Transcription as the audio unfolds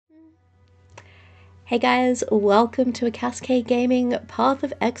Hey guys, welcome to a Cascade Gaming Path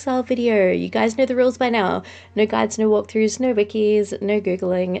of Exile video. You guys know the rules by now. No guides, no walkthroughs, no wikis, no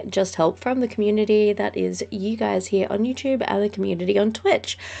googling, just help from the community that is you guys here on YouTube and the community on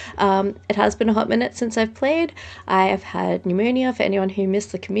Twitch. It has been a hot minute since I've played. I have had pneumonia for anyone who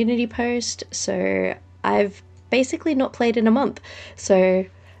missed the community post, so I've basically not played in a month. So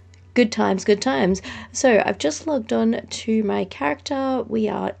good times, good times. So I've just logged on to my character. We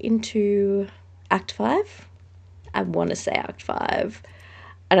are into Act 5? I want to say Act 5.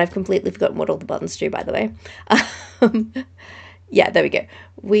 And I've completely forgotten what all the buttons do, by the way. Yeah, there we go.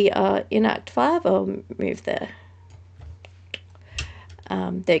 We are in Act 5. I'll move there.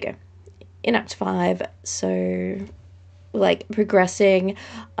 There you go. In Act 5, so like progressing.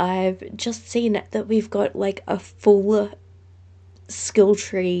 I've just seen that we've got like a full skill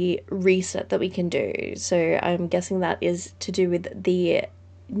tree reset that we can do. So I'm guessing that is to do with the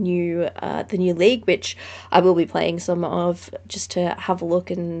new league, which I will be playing some of just to have a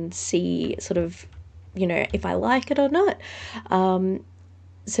look and see sort of, you know, if I like it or not.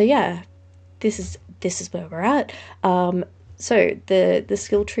 So yeah, this is where we're at. So the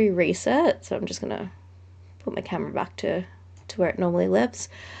skill tree reset. So I'm just gonna put my camera back to where it normally lives.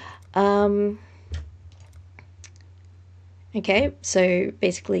 Okay, so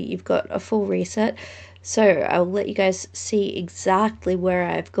basically you've got a full reset. So I'll let you guys see exactly where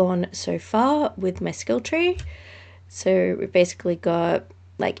I've gone so far with my skill tree. So we've basically got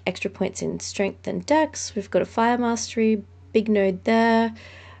like extra points in strength and dex. We've got a fire mastery, big node there.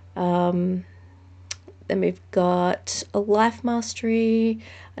 Then we've got a life mastery,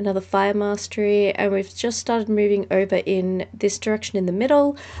 another fire mastery, and we've just started moving over in this direction in the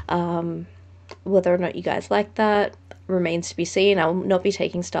middle. Whether or not you guys like that remains to be seen. I'll not be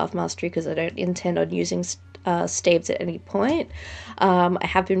taking staff mastery because I don't intend on using staves at any point. I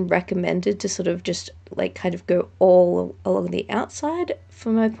have been recommended to sort of just like kind of go all along the outside for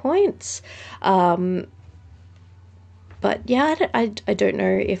my points. But yeah, I don't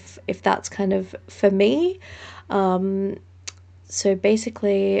know if that's kind of for me. So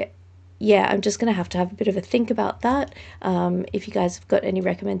basically, yeah, I'm just going to have a bit of a think about that. If you guys have got any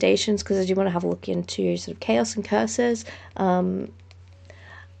recommendations, because I do want to have a look into sort of chaos and curses.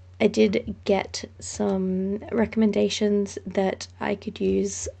 I did get some recommendations that I could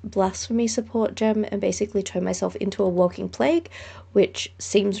use blasphemy support gem and basically turn myself into a walking plague, which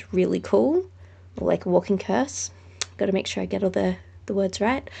seems really cool, like a walking curse. Got to make sure I get all the words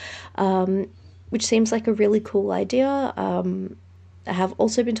right. Which seems like a really cool idea. I have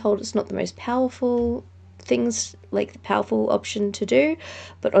also been told it's not the most powerful things, like the powerful option to do,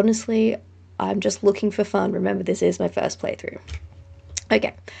 but honestly, I'm just looking for fun. Remember, this is my first playthrough.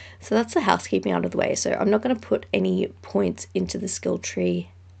 Okay, so that's the housekeeping out of the way. So I'm not going to put any points into the skill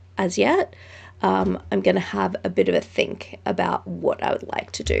tree as yet. I'm going to have a bit of a think about what I would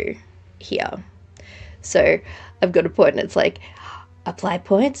like to do here. So I've got a point, and it's like, apply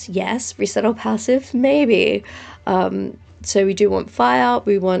points, yes. Reset or passive, maybe. So we do want fire,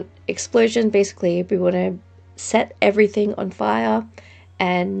 we want explosion. Basically, we want to set everything on fire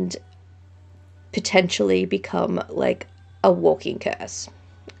and potentially become like a walking curse.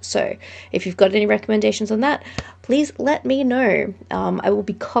 So if you've got any recommendations on that, please let me know. I will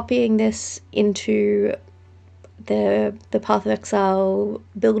be copying this into the Path of Exile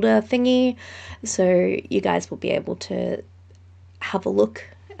builder thingy, so you guys will be able to have a look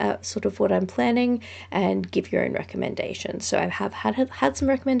at sort of what I'm planning and give your own recommendations. So I have had some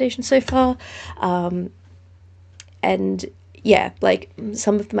recommendations so far, and yeah, like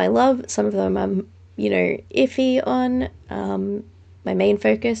some of them I love, some of them I'm, you know, iffy on. My main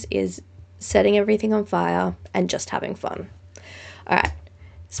focus is setting everything on fire and just having fun. All right,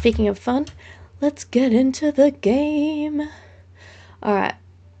 speaking of fun, let's get into the game. All right,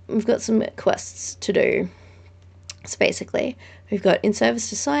 we've got some quests to do. So basically, we've got In Service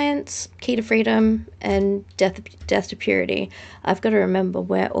to Science, Key to Freedom, and Death to Purity. I've got to remember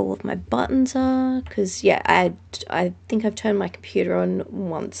where all of my buttons are, because yeah, I think I've turned my computer on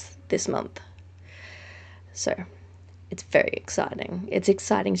once this month. So it's very exciting. It's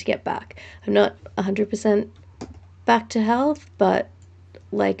exciting to get back. I'm not 100% back to health, but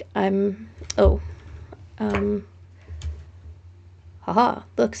like I'm, haha,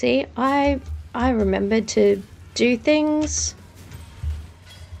 look, see, I remembered to do things.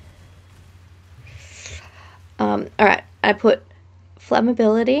 Alright, I put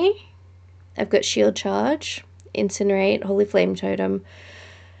flammability, I've got shield charge, incinerate, holy flame totem,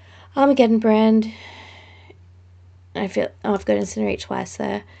 Armageddon brand. I've got incinerate twice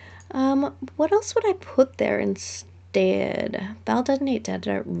there. What else would I put there instead? Val detonate dead,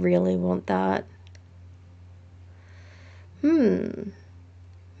 I don't really want that.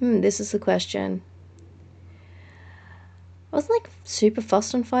 This is the question. I wasn't like super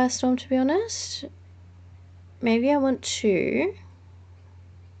fussed on Firestorm, to be honest. Maybe I want to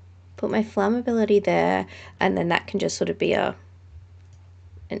put my flammability there, and then that can just sort of be an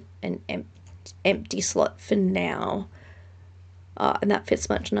empty slot for now. And that fits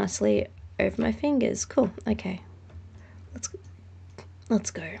much nicely over my fingers. Cool. Okay.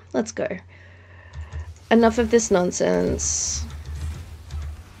 Let's go. Enough of this nonsense.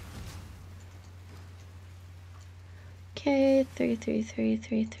 Okay,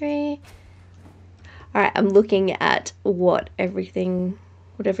 3. Alright, I'm looking at what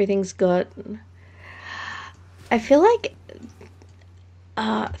everything's got. I feel like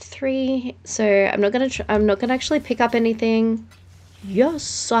 3, so I'm not gonna actually pick up anything.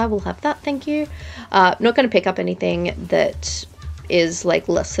 Yes, I will have that, thank you. I'm not gonna pick up anything that is like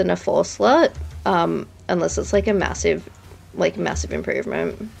less than a 4 slot, unless it's like a massive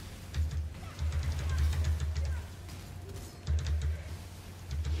improvement.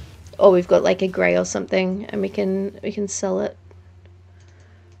 Or we've got like a grey or something, and we can sell it.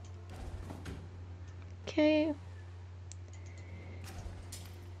 Okay.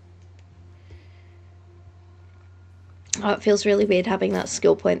 Oh, it feels really weird having that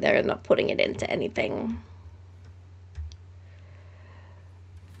skill point there and not putting it into anything.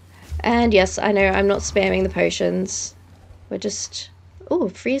 And yes, I know I'm not spamming the potions. We're just... Oh,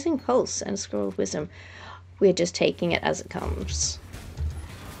 Freezing Pulse and Scroll of Wisdom. We're just taking it as it comes.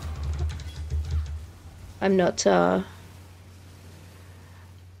 I'm not,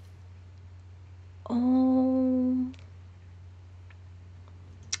 Oh...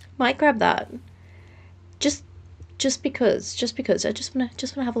 Might grab that. Just because I just wanna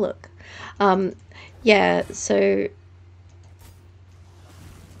have a look. Yeah, so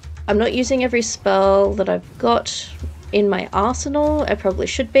I'm not using every spell that I've got in my arsenal. I probably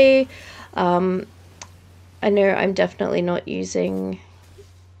should be. I know I'm definitely not using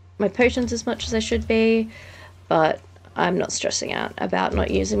my potions as much as I should be, but I'm not stressing out about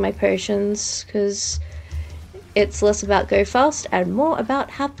not using my potions, because it's less about go fast and more about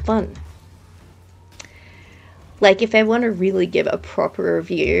have fun. Like, if I want to really give a proper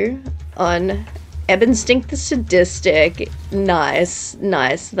review on Ebb Instinct the Sadistic, nice,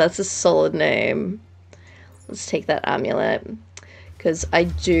 that's a solid name. Let's take that amulet, because I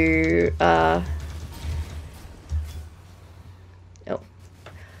do, oh,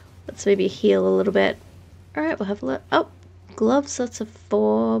 let's maybe heal a little bit. Alright, we'll have a look. Oh, gloves, that's a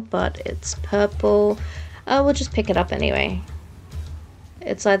 4, but it's purple. We'll just pick it up anyway.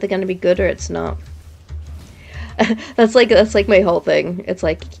 It's either going to be good or it's not. that's like my whole thing. It's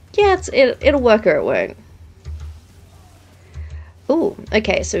like, yeah, it'll work or it won't. Oh,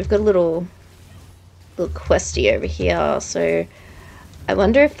 okay, so we've got a little questy over here. So I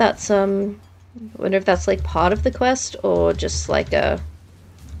wonder if that's like part of the quest or just like a...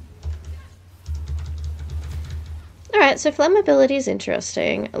 Alright, so flammability is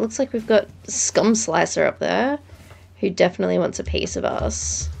interesting. It looks like we've got Scum Slicer up there, who definitely wants a piece of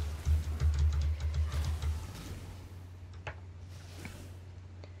us.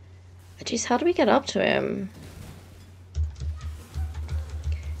 Jeez, how do we get up to him?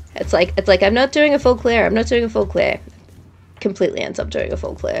 It's like I'm not doing a full clear. Completely ends up doing a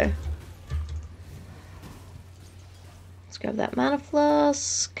full clear. Let's grab that mana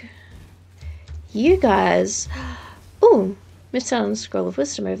flask. You guys. Ooh, missed out on the Scroll of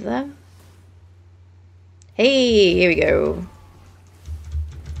Wisdom over there. Hey, here we go.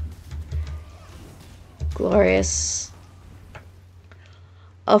 Glorious.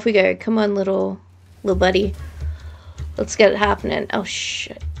 Off we go. Come on, little buddy. Let's get it happening. Oh,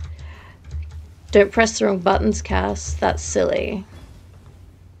 shit. Don't press the wrong buttons, Cass. That's silly.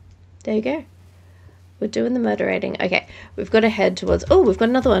 There you go. We're doing the murderating. Okay, we've got to head towards... Oh, we've got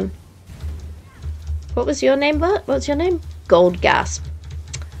another one. What was your name, Bert? What's your name? Gold Gasp.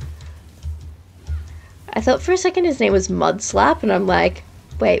 I thought for a second his name was Mud Slap, and I'm like,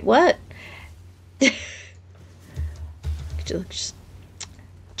 wait, what?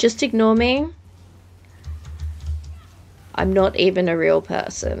 Just ignore me. I'm not even a real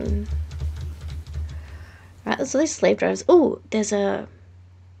person. Right, there's all these slave drivers. Oh, there's a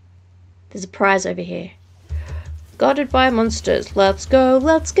prize over here. Guarded by monsters. Let's go,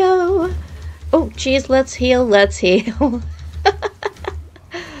 let's go. Oh, cheers, let's heal, let's heal.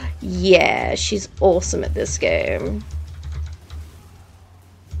 Yeah, she's awesome at this game.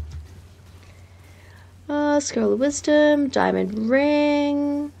 Scroll of Wisdom, Diamond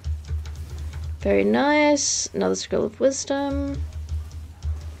Ring. Very nice. Another Scroll of Wisdom.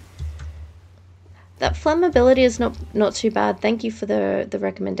 That flammability is not too bad. Thank you for the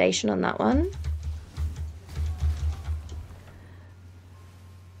recommendation on that one.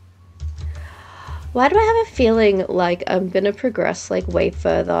 Why do I have a feeling like I'm gonna progress like way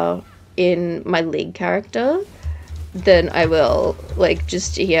further in my league character than I will like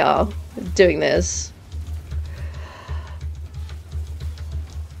just here doing this?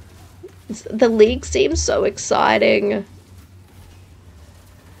 The league seems so exciting.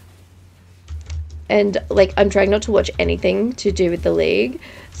 And like I'm trying not to watch anything to do with the league,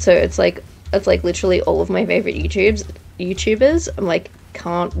 so it's like literally all of my favorite YouTubers. I'm like,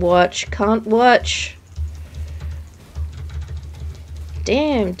 can't watch.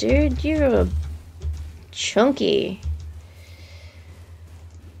 Damn, dude, you're chunky.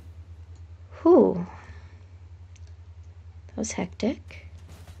 Whew. That was hectic.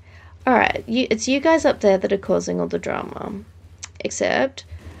 Alright, it's you guys up there that are causing all the drama. Except...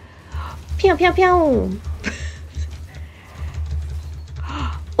 Pew, pew, pew!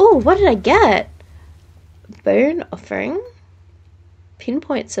 Oh, what did I get? Bone offering?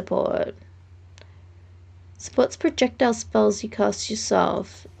 Pinpoint support. Supports projectile spells you cast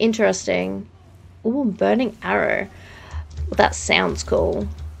yourself. Interesting. Ooh, burning arrow. Well, that sounds cool.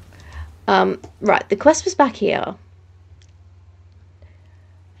 Right, the quest was back here.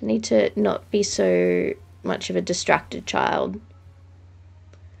 I need to not be so much of a distracted child.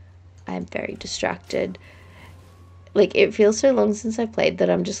 I'm very distracted. Like, it feels so long since I've played that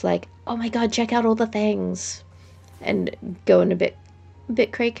I'm just like, oh my god, check out all the things. And going a bit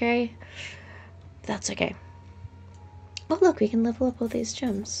cray-cray. That's okay. Oh look, we can level up all these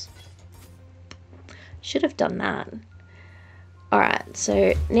gems. Should have done that. Alright,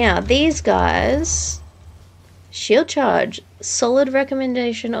 so now these guys... Shield charge. Solid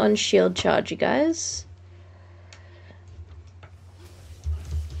recommendation on shield charge, you guys.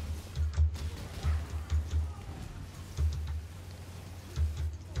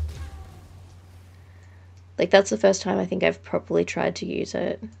 Like, that's the first time I think I've properly tried to use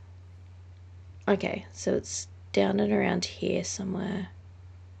it. Okay, so it's down and around here somewhere.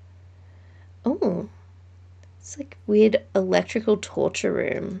 Oh, it's like weird electrical torture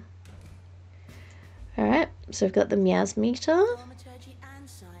room. Alright, so we've got the Miasmeter. And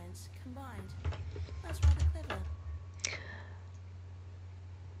science combined. That's rather clever.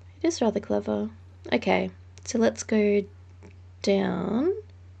 It is rather clever. Okay, so let's go down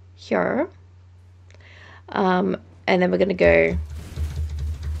here. And then we're going to go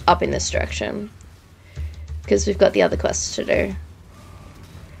up in this direction because we've got the other quests to do.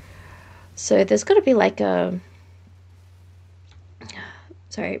 So there's got to be like a...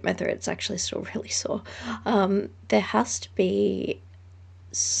 Sorry, my throat's actually still really sore. There has to be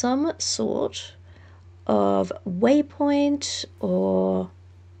some sort of waypoint or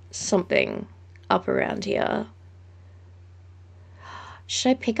something up around here. Should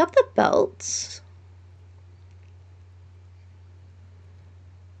I pick up the belts?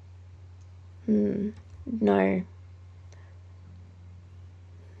 No.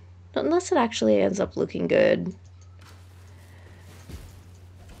 Not unless it actually ends up looking good.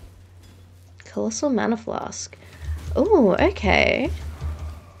 Colossal Mana Flask. Oh, okay.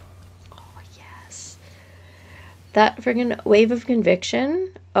 Oh, yes. That friggin' Wave of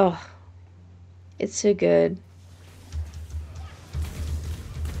Conviction. Oh, it's so good.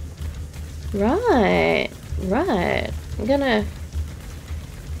 Right. I'm gonna...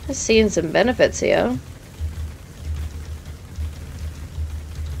 Just seeing some benefits here.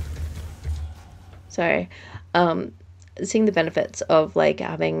 Sorry. Seeing the benefits of like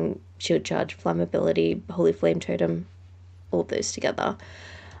having shield charge, flammability, holy flame totem, all of those together.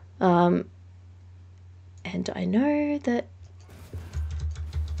 And I know that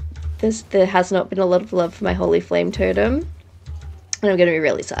there has not been a lot of love for my holy flame totem, and I'm gonna be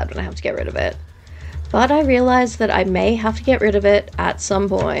really sad when I have to get rid of it. But I realize that I may have to get rid of it at some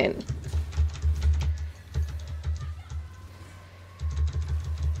point.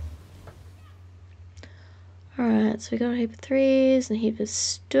 Alright, so we got a heap of 3s and a heap of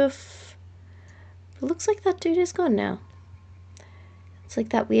stuff. It looks like that dude is gone now. It's like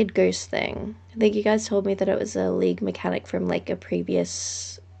that weird ghost thing. I think you guys told me that it was a league mechanic from like a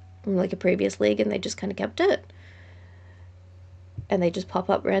previous league, and they just kind of kept it. And they just pop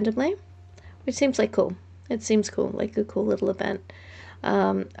up randomly. Which seems like cool. It seems cool, like a cool little event.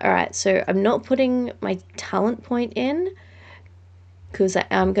 Alright, so I'm not putting my talent point in because I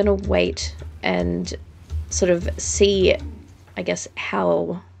am going to wait and sort of see, I guess,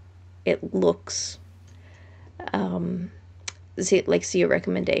 how it looks. See your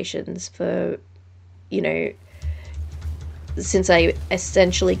recommendations for, you know, since I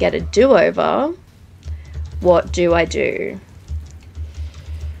essentially get a do-over, What do I do?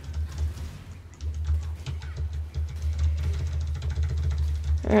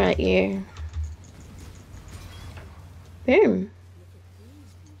 Alright, you. Boom.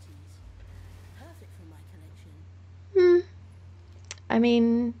 Perfect for my collection. I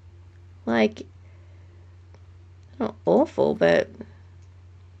mean, like, not awful, but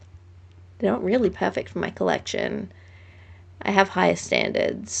they're not really perfect for my collection. I have higher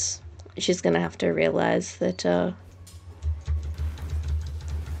standards. She's gonna have to realize that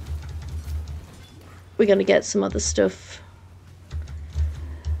we're gonna get some other stuff.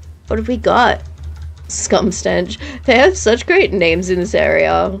 What have we got? Scumstench. They have such great names in this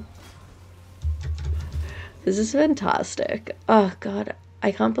area. This is fantastic. Oh god,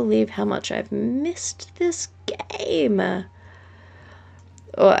 I can't believe how much I've missed this game.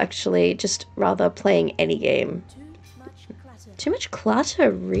 Or actually, just rather playing any game. Too much clutter,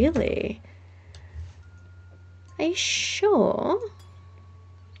 really? Are you sure?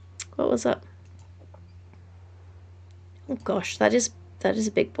 What was that? Oh gosh, that is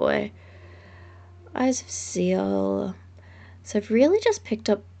a big boy. Eyes of Zeal. So I've really just picked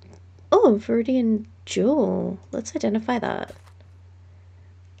up... Oh, Viridian Jewel. Let's identify that.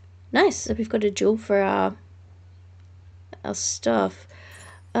 Nice, so we've got a jewel for our stuff.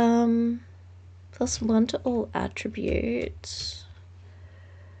 +1 to all attributes.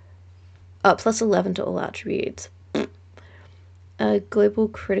 Oh, +11 to all attributes. Global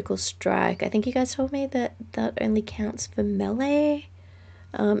critical strike. I think you guys told me that that only counts for melee.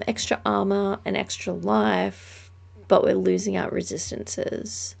 Extra armor and extra life, but we're losing out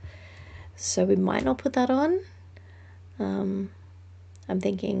resistances. So we might not put that on. I'm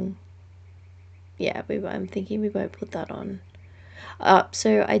thinking, yeah, I'm thinking we won't put that on.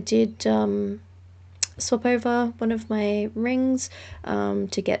 So I did swap over one of my rings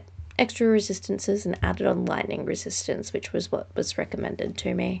to get extra resistances and added on lightning resistance, which was what was recommended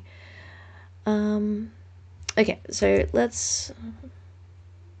to me. Okay, so let's...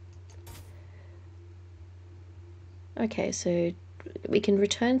 Okay, so we can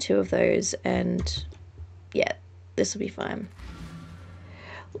return 2 of those, and yeah, this will be fine.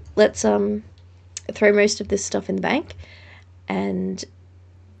 Let's throw most of this stuff in the bank, and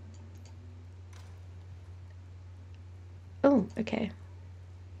oh, okay.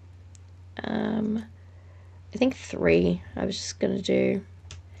 I think 3. I was just gonna do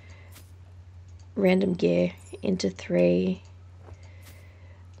random gear into 3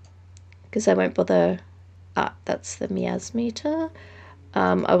 because I won't bother. Ah, that's the Miasmeter.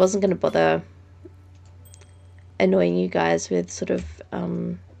 I wasn't gonna bother annoying you guys with sort of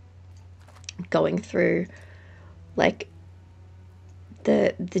going through like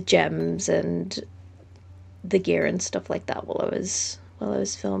the gems and the gear and stuff like that while I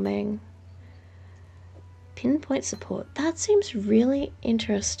was filming. Pinpoint support. That seems really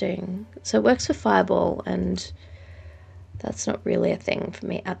interesting. So it works for Fireball, and that's not really a thing for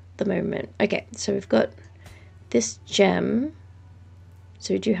me at the moment. Okay, so we've got this gem.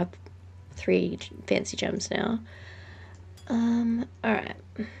 So we do have 3 fancy gems now. Alright.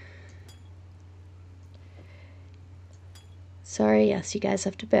 Sorry, yes, you guys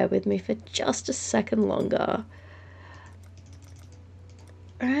have to bear with me for just a second longer.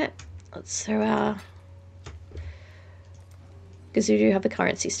 Alright, let's throw our... Because we do have a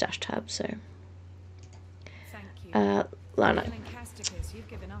currency stash tab, so... Thank you. Lana. Casticus, you've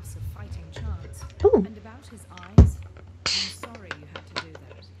given us a fighting chance. Ooh. And about his eyes, I'm sorry you had to do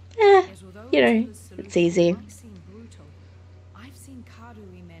that. Yet, although You know, the solution it's easy. might seem brutal, I've seen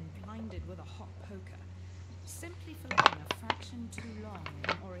Karui men blinded with a hot poker, simply for letting a fraction too long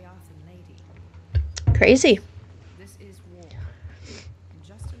an Oriathan lady. Crazy. This is war. And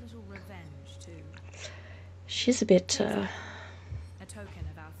just a little revenge, too. She's a bit, A token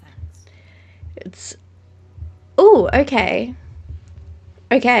of our thanks. It's... Oh, okay.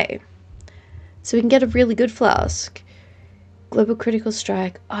 Okay. So we can get a really good flask. Global critical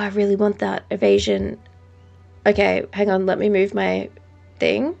strike. Oh, I really want that. Evasion. Okay, hang on. Let me move my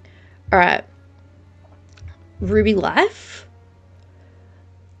thing. Alright. Ruby life.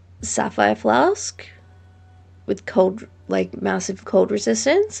 Sapphire flask. With cold, like, massive cold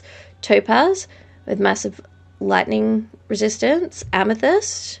resistance. Topaz. With massive lightning resistance.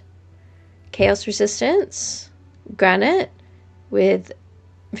 Amethyst. Chaos resistance. Granite. With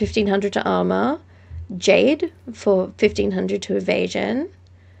 1500 to armor. Jade for 1500 to evasion,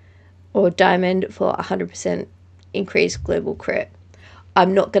 or diamond for 100% increased global crit.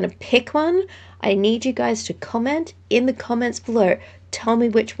 I'm not going to pick one. I need you guys to comment in the comments below. Tell me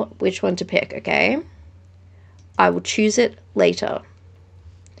which one to pick, okay? I will choose it later.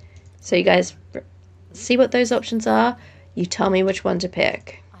 So you guys see what those options are. You tell me which one to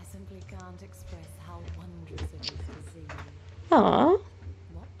pick. I simply can't express how wondrous it is to see you. Aww.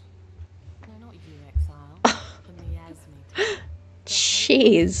 What? No, not you, Exile. The Miasmeter.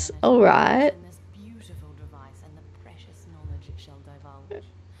 Jeez. Alright. In this beautiful device and the precious knowledge it shall divulge.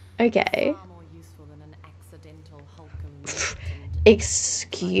 Okay. Far more useful than an accidental Hulkum mutant.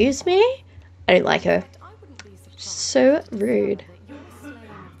 Excuse me? I don't like her. I wouldn't be surprised So to discover rude. that your slaying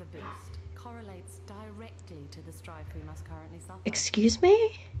of the beast correlates directly to the strife we must currently suffer. Excuse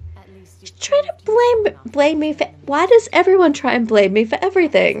me? At least you've Trying to proved useful enough blame to me for... defend the Why does everyone try and blame me for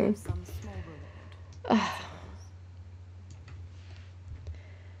everything? some small reward.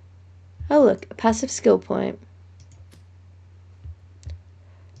 Oh look, a passive skill point.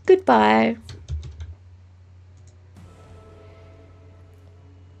 Goodbye.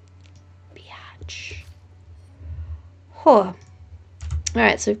 Biatch. Huh.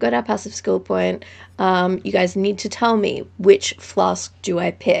 Alright, so we've got our passive skill point. You guys need to tell me which flask do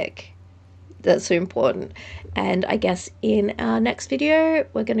I pick. That's so important. And I guess in our next video,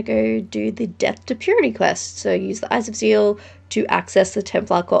 we're going to go do the Death to Purity quest. So use the Eyes of Zeal to access the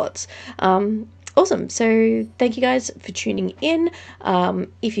Templar Courts. Awesome. So thank you guys for tuning in.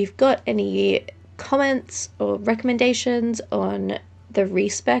 If you've got any comments or recommendations on the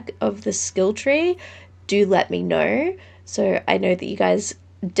respec of the skill tree, do let me know. So I know that you guys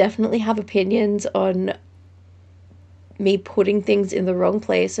definitely have opinions on me putting things in the wrong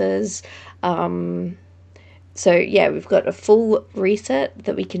places. So yeah, we've got a full reset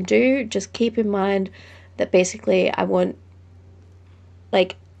that we can do. Just keep in mind that basically I want,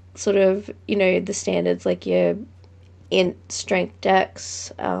 like, sort of, you know, the standards, like your int strength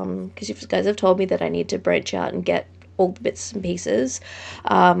dex, because you guys have told me that I need to branch out and get all the bits and pieces.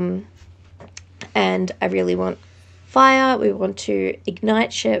 And I really want fire. We want to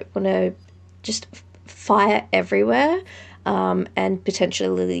ignite shit, want to just fire everywhere. And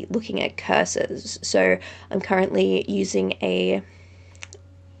potentially looking at curses. So I'm currently using a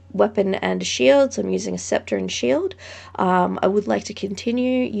weapon and a shield, so I'm using a scepter and shield. I would like to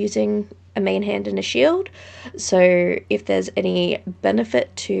continue using a main hand and a shield, so if there's any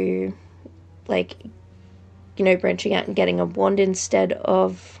benefit to, like, you know, branching out and getting a wand instead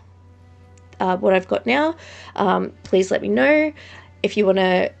of what I've got now, please let me know. If you want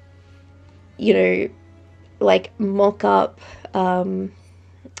to, you know, like, mock up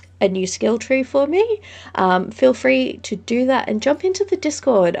a new skill tree for me, feel free to do that and jump into the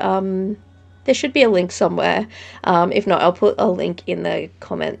Discord. There should be a link somewhere. If not, I'll put a link in the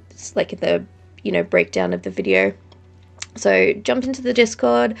comments, like in the, you know, breakdown of the video. So jump into the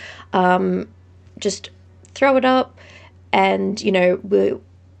Discord, just throw it up, and, you know,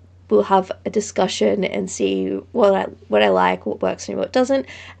 we'll have a discussion and see what I like, what works for me, what doesn't,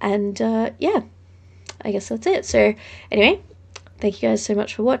 and yeah, I guess that's it. So anyway, thank you guys so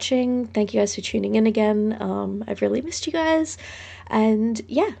much for watching. Thank you guys for tuning in again. I've really missed you guys, and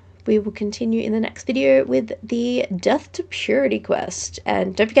yeah, we will continue in the next video with the Death to Purity quest.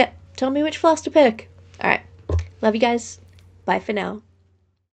 And don't forget, tell me which flask to pick. All right, love you guys. Bye for now.